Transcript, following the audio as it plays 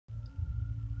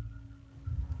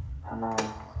하나,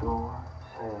 둘,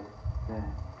 셋, 넷.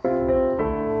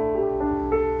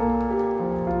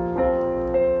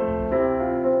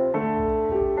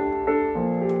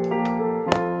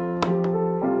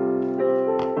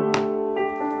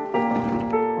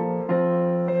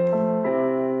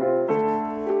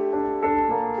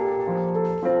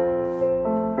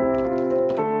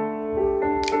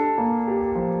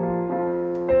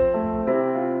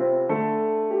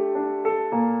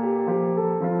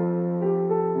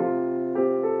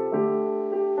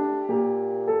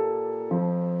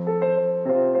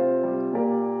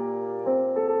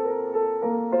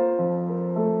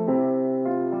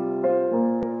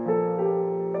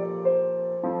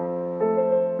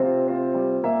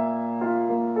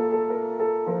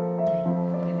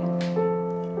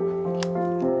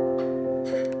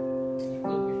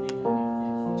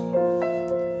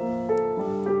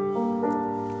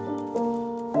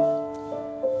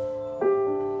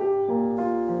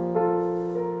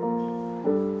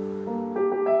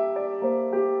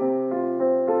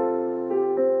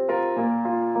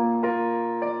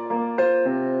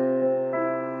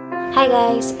 Hi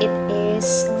guys, it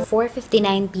is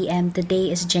 4:59 p.m. Today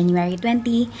is January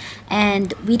 20 and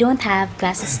we don't have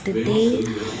classes today.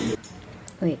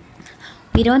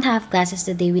 We don't have classes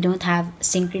today. We don't have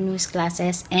synchronous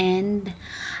classes and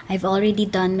I've already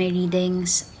done my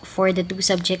readings for the 2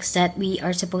 subjects that we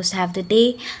are supposed to have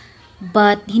today.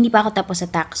 But hindi pa ako tapos sa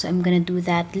tax, so I'm gonna do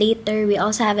that later. We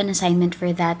also have an assignment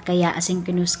for that, kaya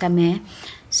asynchronous kami.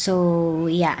 So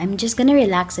yeah, I'm just gonna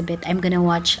relax a bit. I'm gonna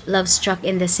watch Lovestruck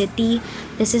in the City.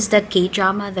 This is the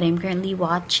K-drama that I'm currently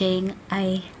watching.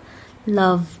 I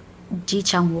love Ji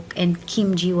Chang-wook and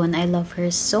Kim Ji-won. I love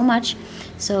her so much.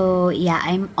 So yeah,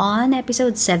 I'm on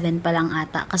episode 7 pa lang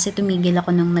ata kasi tumigil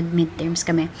ako nung nag-midterms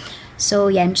kami. So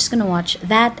yeah, I'm just gonna watch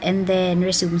that and then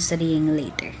resume studying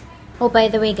later. Oh, by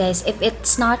the way guys, if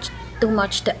it's not too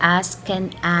much to ask,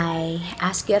 can I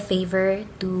ask you a favor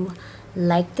to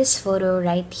like this photo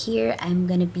right here? I'm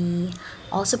gonna be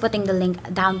also putting the link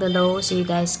down below so you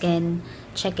guys can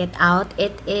check it out.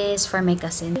 It is for my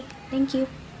cousin. Thank you.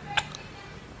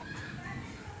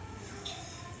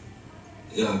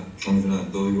 야,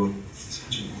 경준아, 너 이거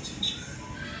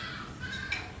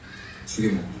두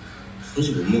개 먹어.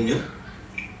 사실 못 먹냐?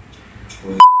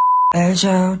 Edge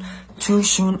out too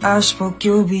soon. I spoke,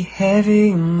 you'll be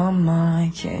heavy in my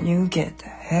mind. Can you get the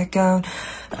heck out?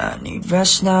 I need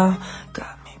rest now.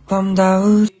 Got me bummed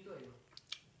out.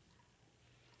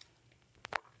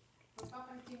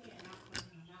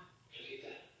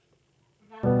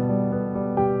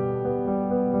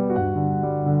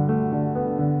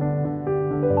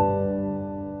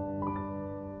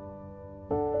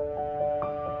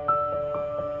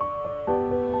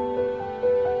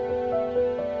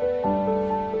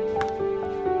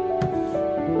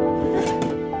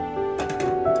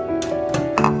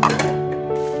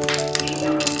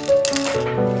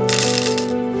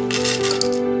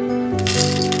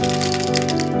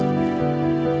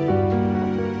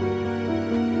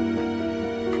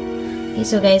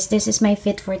 So guys, this is my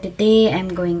fit for today.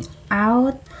 I'm going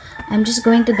out. I'm just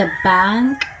going to the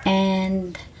bank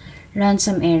and run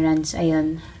some errands.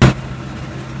 Ayun.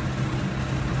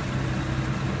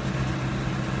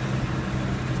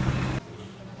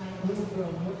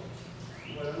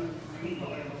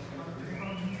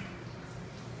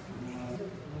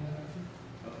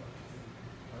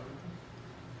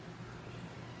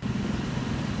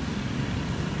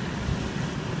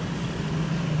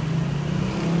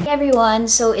 Everyone,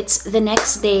 so it's the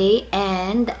next day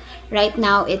and right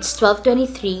now it's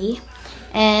 12:23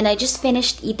 and I just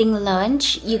finished eating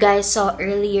lunch. You guys saw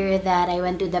earlier that I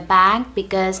went to the bank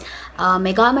because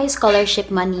I got my scholarship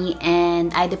money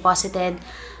and I deposited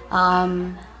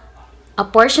a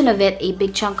portion of it, a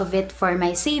big chunk of it for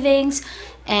my savings,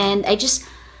 and I just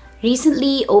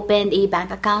recently opened a bank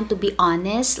account. To be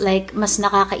honest, like mas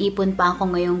nakakaipon pa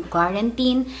ako ngayong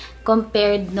quarantine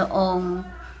compared noong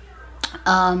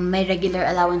may regular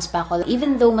allowance pa ako.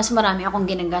 Even though mas marami akong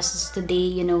ginagastos today,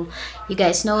 you know, you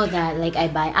guys know that like I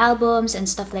buy albums and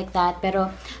stuff like that, pero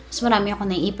mas marami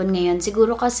akong naiipon ngayon.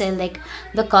 Siguro kasi like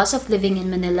the cost of living in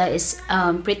Manila is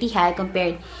pretty high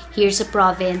compared here sa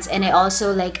province, and I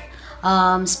also like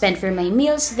spend for my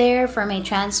meals there, for my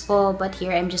transpo, but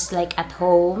here I'm just like at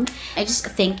home. I just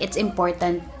think it's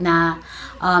important na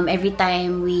every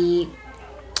time we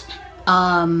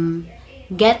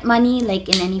get money, like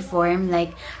in any form,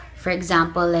 like for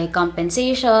example like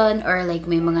compensation or like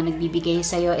may mga nagbibigay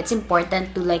sa'yo, it's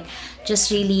important to like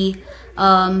just really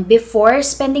before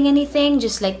spending anything,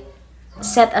 just like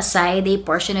set aside a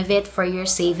portion of it for your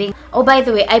saving. Oh, by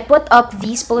the way, I put up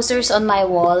these posters on my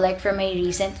wall, like for my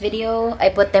recent video.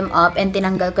 I put them up and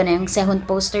tinanggal ko na yung second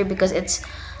poster because it's,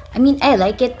 I mean, I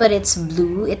like it, but it's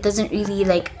blue. It doesn't really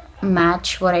like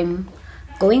match what I'm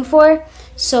going for.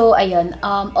 So, ayun.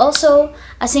 Also,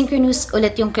 asynchronous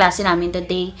ulit yung klase namin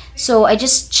today. So, I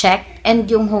just checked and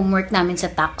yung homework namin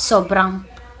sa TAC, sobrang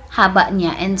haba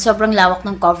niya and sobrang lawak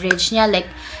ng coverage niya. Like,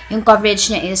 yung coverage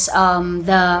niya is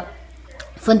the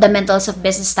fundamentals of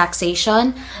business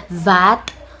taxation, VAT,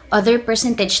 other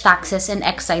percentage taxes, and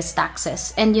excise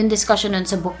taxes. And yung discussion on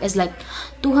sa book is like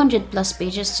 200 plus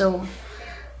pages. So,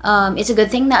 it's a good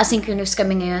thing na asynchronous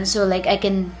kami ngayon. So, like, I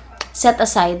can set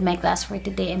aside my class for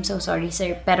today. I'm so sorry,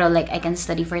 sir. Pero, like, I can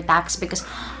study for tax because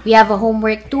we have a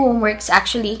homework, 2 homeworks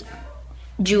actually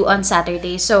due on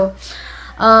Saturday. So,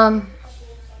 our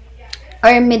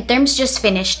midterms just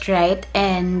finished, right?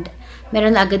 And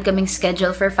meron na agad kaming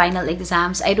schedule for final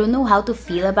exams. I don't know how to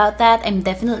feel about that. I'm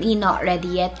definitely not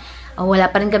ready yet. Wala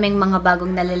pa rin kaming mga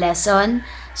bagong nalilesson.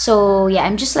 So, yeah,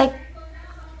 I'm just like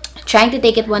trying to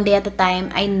take it one day at a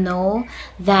time. I know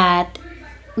that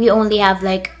we only have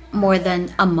like more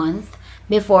than a month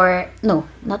before, no,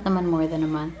 not naman more than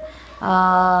a month.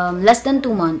 Less than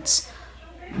 2 months.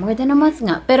 More than a month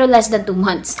nga, pero less than 2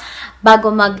 months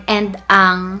bago mag-end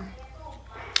ang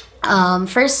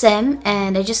first sem,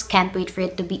 and I just can't wait for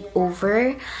it to be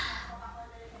over.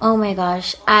 Oh my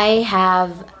gosh, I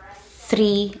have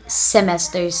 3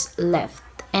 semesters left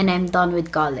and I'm done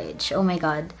with college. Oh my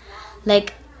god.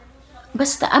 Like,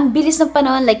 basta, ang bilis ng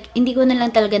panahon, like, hindi ko na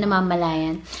lang talaga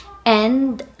namamalayan.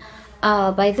 And,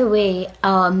 by the way,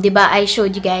 diba, I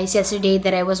showed you guys yesterday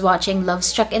that I was watching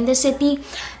Lovestruck in the City.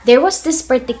 There was this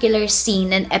particular scene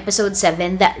in episode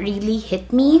 7 that really hit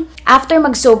me. After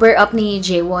mag-sober up ni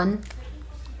Jaewon,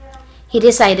 he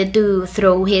decided to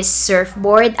throw his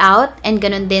surfboard out, and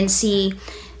ganun din si,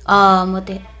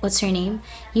 what's her name?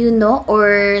 Yuno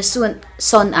or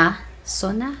Sona?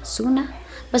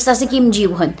 Basta si Kim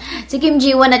Ji-won. Si Kim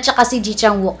Ji-won at saka si Ji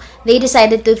Chang-wook, they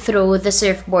decided to throw the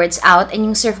surfboards out. And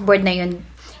yung surfboard na yun,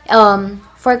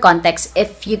 for context,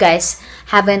 if you guys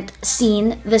haven't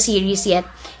seen the series yet,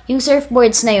 yung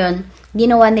surfboards na yun,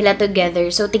 ginawa nila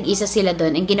together. So, tig-isa sila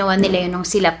dun. And ginawa nila yun nung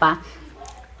sila pa.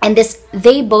 And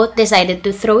they both decided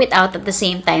to throw it out at the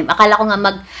same time. Akala ko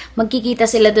nga magkikita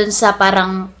sila dun sa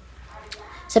parang,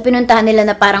 sa pinuntahan nila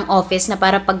na parang office na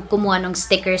para pag kumuha ng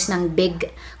stickers ng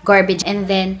big garbage. And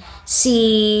then,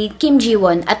 si Kim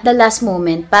Ji-won, at the last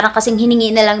moment, parang kasing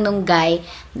hiningi na lang nung guy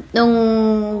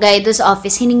doon sa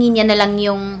office, hiningi na lang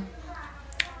nung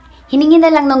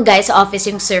guy sa office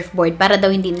yung surfboard para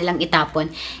daw hindi nilang itapon.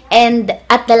 And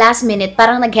at the last minute,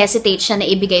 parang nag-hesitate siya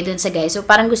na ibigay doon sa guy. So,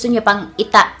 parang gusto niya pang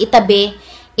itabi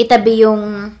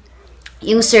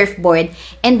yung surfboard.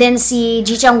 And then, si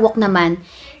Ji Chang-wook naman,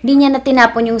 hindi niya na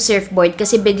tinapon yung surfboard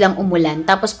kasi biglang umulan.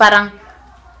 Tapos parang,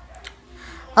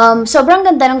 sobrang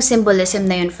ganda ng symbolism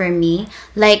na yun for me.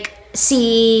 Like,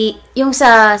 yung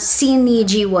sa scene ni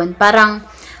Ji-won, parang,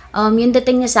 yung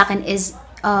dating niya sa akin is,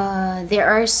 there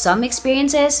are some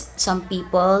experiences, some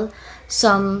people,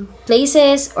 some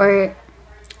places, or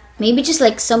maybe just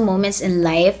like some moments in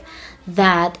life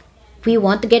that we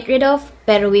want to get rid of,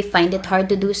 pero we find it hard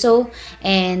to do so.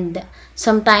 And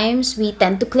sometimes we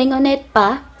tend to cling on it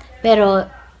pa, pero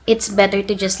it's better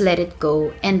to just let it go.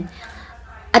 And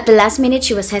at the last minute,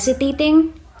 she was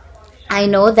hesitating. I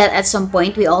know that at some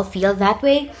point, we all feel that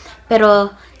way.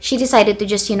 Pero she decided to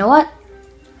just, you know what?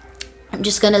 I'm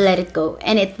just gonna let it go.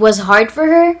 And it was hard for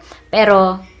her,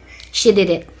 pero she did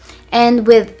it. And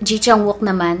with Ji Chang-wook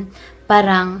naman,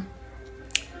 parang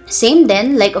same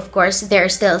din. Like, of course, there are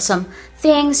still some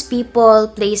things, people,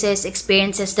 places,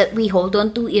 experiences that we hold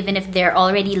on to even if they're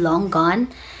already long gone.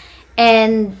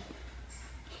 And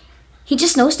he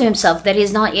just knows to himself that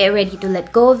he's not yet ready to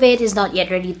let go of it. He's not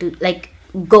yet ready to, like,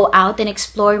 go out and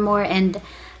explore more. And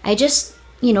I just,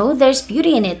 you know, there's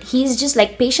beauty in it. He's just,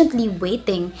 like, patiently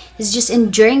waiting. He's just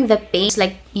enduring the pain. It's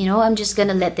like, you know, I'm just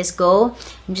gonna let this go.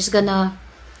 I'm just gonna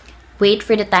wait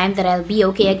for the time that I'll be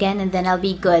okay again and then I'll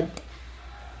be good.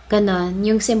 Ganon.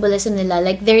 Yung symbolism nila.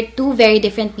 Like, they're 2 very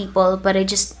different people, but I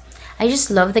just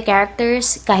love the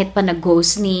characters. Kahit pa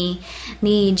nag-ghost ni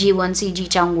Ji-won si Ji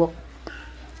Chang-wook.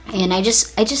 And I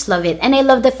just love it. And I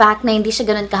love the fact na hindi siya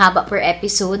ganun kahaba per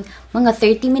episode. Mga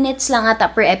 30 minutes lang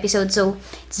ata per episode. So,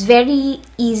 it's very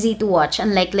easy to watch.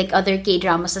 Unlike like other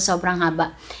K-dramas na sobrang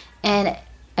haba. And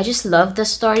I just love the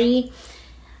story.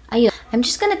 Ayun. I'm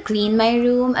just gonna clean my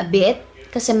room a bit.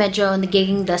 Kasi medyo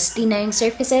nagiging dusty na yung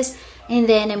surfaces. And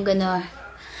then, I'm gonna,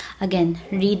 again,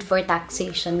 read for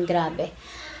taxation. Grabe.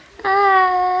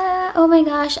 Oh my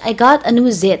gosh. I got a new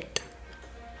zit.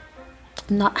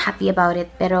 I'm not happy about it,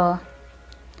 pero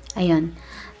Ayun.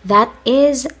 That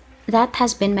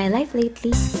has been my life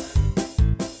lately.